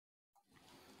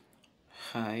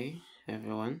Hi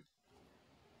everyone,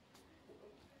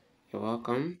 you're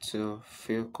welcome to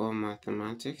Olympiad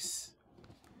Mathematics.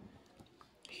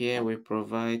 Here we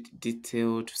provide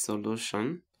detailed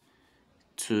solution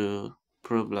to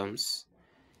problems.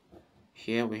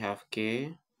 Here we have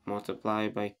k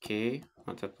multiplied by k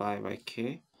multiplied by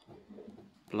k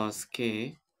plus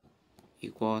k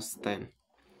equals 10.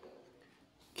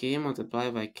 K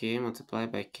multiplied by k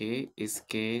multiplied by k is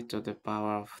k to the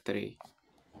power of 3.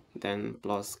 Then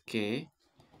plus k,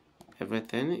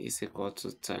 everything is equal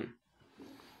to 10.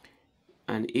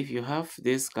 And if you have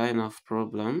this kind of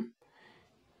problem,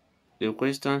 the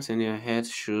questions in your head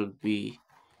should be,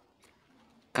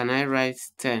 can I write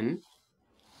 10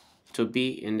 to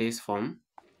be in this form?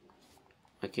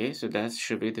 Okay, so that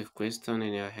should be the question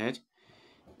in your head.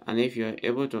 And if you're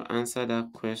able to answer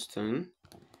that question,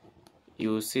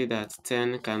 you will see that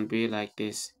 10 can be like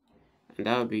this. And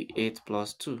that will be 8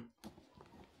 plus 2.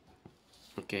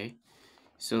 Okay,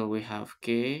 so we have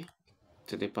k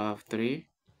to the power of 3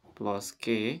 plus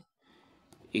k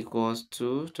equals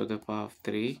 2 to the power of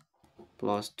 3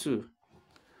 plus 2.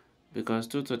 Because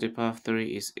 2 to the power of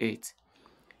 3 is 8.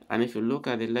 And if you look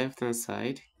at the left hand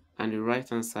side and the right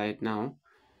hand side now,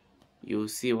 you'll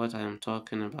see what I am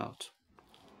talking about.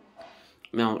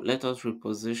 Now let us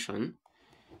reposition.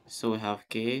 So we have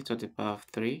k to the power of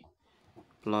 3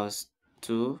 plus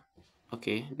 2,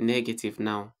 okay, negative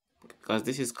now, because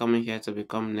this is coming here to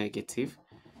become negative.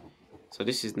 So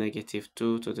this is negative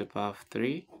 2 to the power of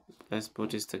 3. Let's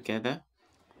put this together.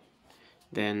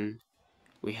 Then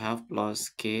we have plus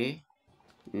k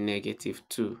negative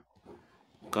 2,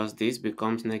 because this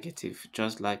becomes negative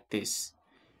just like this.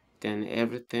 Then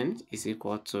everything is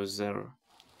equal to 0.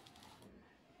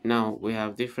 Now we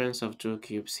have difference of two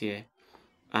cubes here,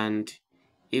 and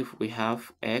if we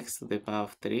have x to the power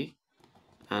of 3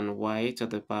 and y to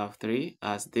the power of 3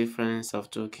 as difference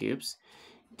of two cubes,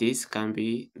 this can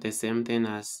be the same thing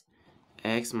as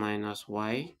x minus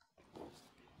y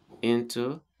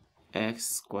into x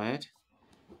squared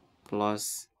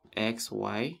plus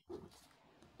xy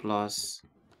plus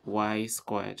y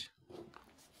squared.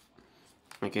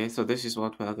 Okay, so this is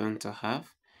what we are going to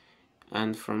have,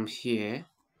 and from here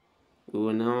we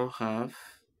will now have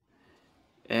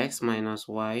x minus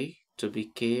y to be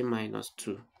k minus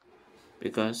 2,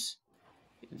 because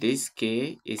this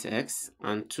k is x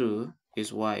and 2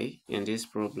 is y in this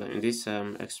problem, in this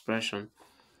expression.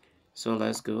 So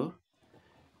let's go.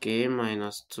 K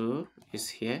minus 2 is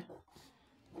here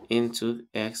into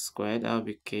x squared, that will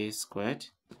be k squared,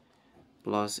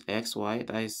 plus xy,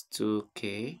 that is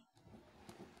 2k,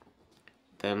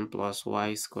 then plus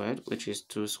y squared, which is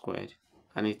 2 squared,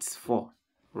 and it's 4,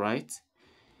 right?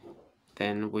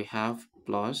 Then we have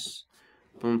plus,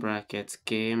 open bracket,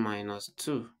 k minus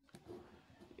 2.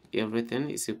 Everything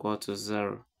is equal to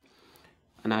 0.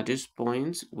 And at this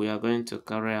point, we are going to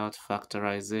carry out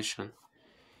factorization,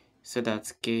 so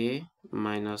that k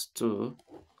minus 2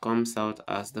 comes out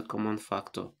as the common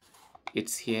factor.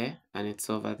 It's here and it's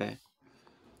over there.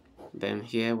 Then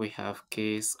here we have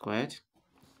k squared.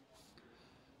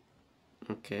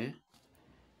 Okay,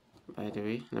 by the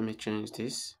way, let me change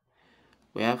this.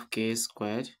 We have k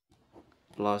squared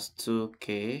plus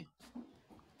 2k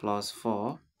plus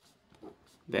 4,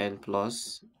 then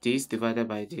plus this divided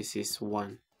by this is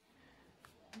 1.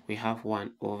 We have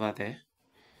 1 over there,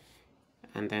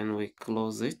 and then we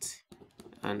close it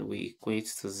and we equate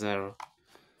to 0.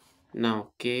 Now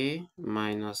k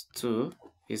minus 2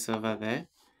 is over there.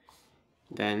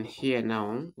 Then here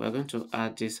now we're going to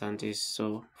add this and this,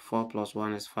 so 4 plus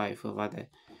 1 is 5 over there.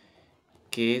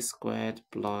 K squared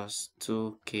plus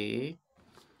 2k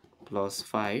plus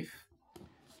 5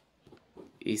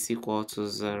 is equal to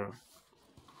 0.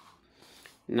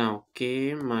 Now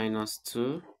k minus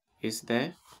 2 is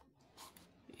there.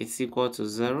 It's equal to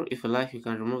 0. If you like, you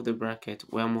can remove the bracket.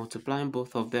 We are multiplying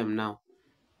both of them now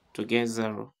to get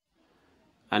 0.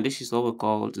 And this is what we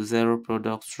call the zero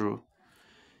product rule.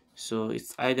 So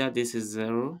it's either this is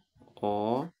 0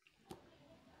 or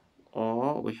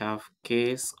we have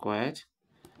k squared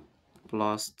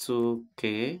plus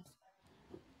 2k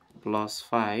plus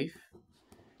 5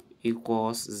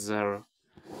 equals 0.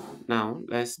 Now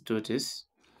let's do this.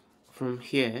 From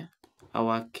here,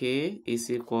 our k is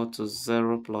equal to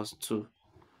 0 plus 2,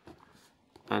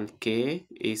 and k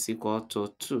is equal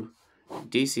to 2.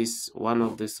 This is one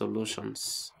of the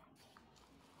solutions.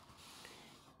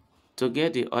 To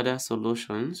get the other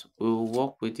solutions, we will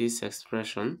work with this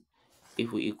expression.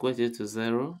 If we equate it to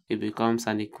 0, it becomes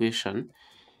an equation,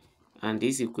 and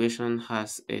this equation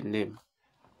has a name.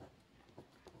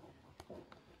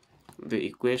 The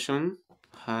equation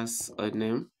has a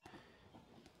name,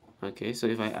 Okay, so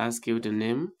if I ask you the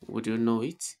name, would you know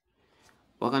it?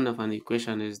 What kind of an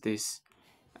equation is this?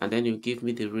 And then you give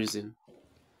me the reason.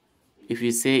 If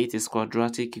you say it is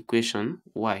quadratic equation,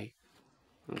 why?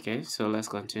 Okay, so let's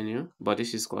continue. But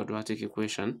this is quadratic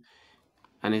equation,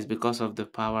 and it's because of the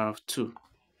power of 2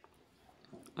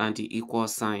 and the equal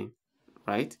sign,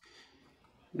 right?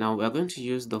 Now we are going to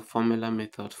use the formula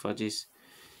method for this.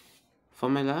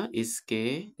 Formula is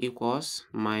k equals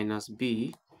minus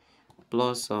b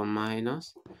plus or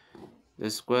minus the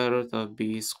square root of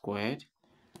b squared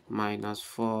minus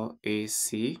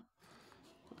 4ac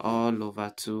all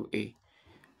over 2a.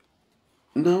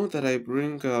 Now that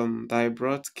I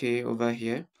brought k over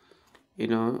here,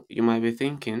 you might be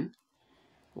thinking,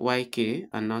 why k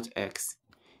and not x?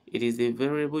 It is the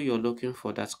variable you're looking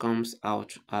for that comes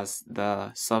out as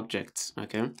the subject,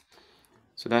 okay?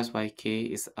 So that's why k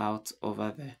is out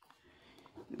over there.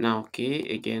 Now k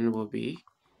again will be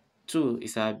 2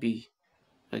 is our b,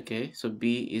 okay? So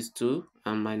b is 2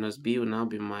 and minus b will now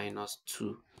be minus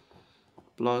 2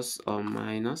 plus or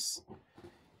minus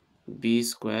b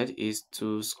squared is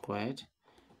 2 squared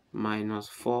minus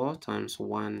 4 times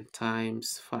 1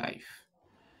 times 5,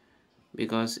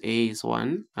 because a is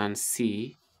 1 and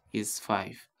c is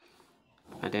 5,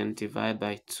 and then divide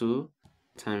by 2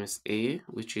 times a,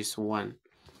 which is 1.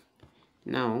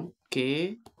 Now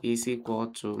k is equal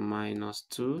to minus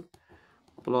 2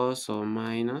 plus or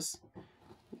minus,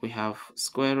 we have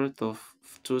square root of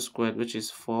 2 squared, which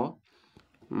is 4,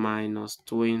 minus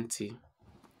 20.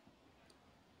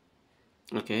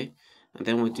 Okay, and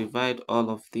then we divide all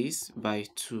of this by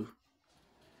 2.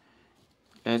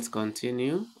 Let's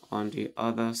continue on the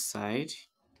other side.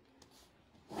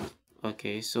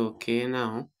 Okay, so k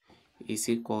now is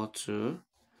equal to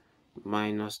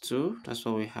minus 2. That's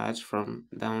what we had from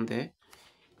down there.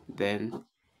 Then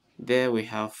there we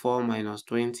have 4 minus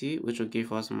 20, which will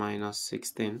give us minus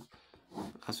 16,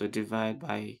 as we divide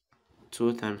by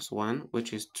 2 times 1,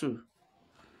 which is 2.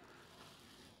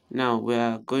 Now we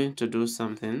are going to do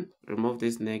something. Remove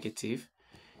this negative.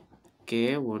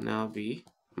 K will now be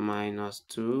minus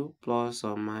 2 plus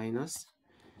or minus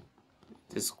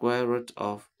the square root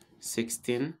of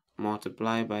 16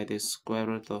 multiplied by the square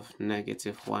root of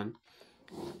negative 1.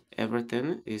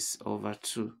 Everything is over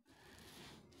 2.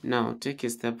 Now take a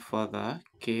step further.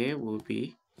 K will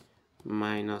be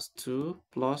minus 2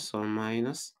 plus or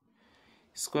minus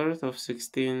square root of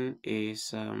 16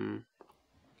 is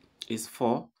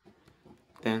 4.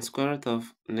 Then square root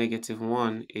of negative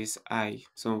 1 is I.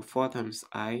 So 4 times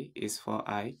I is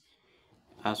 4i,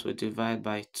 as we divide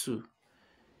by 2.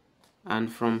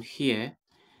 And from here,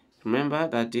 remember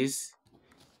that this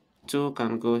 2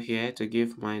 can go here to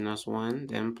give minus 1,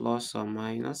 then plus or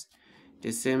minus.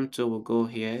 The same 2 will go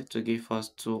here to give us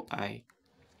 2i.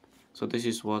 So this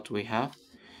is what we have.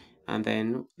 And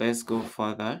then let's go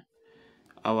further.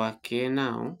 Our k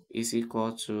now is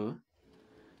equal to,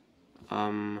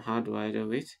 how do I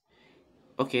do it?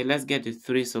 Okay, let's get the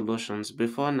 3 solutions.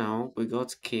 Before now, we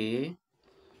got k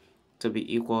to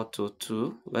be equal to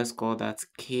 2. Let's call that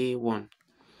k1.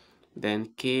 Then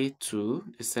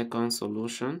k2, the second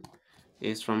solution,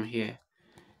 is from here.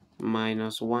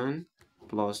 Minus 1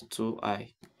 plus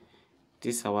 2i.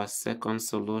 This is our second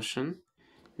solution.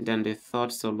 Then the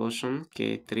third solution,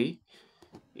 k3,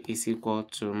 is equal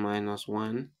to minus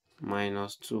 1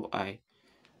 minus 2i.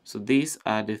 So these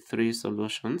are the 3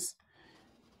 solutions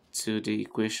to the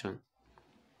equation.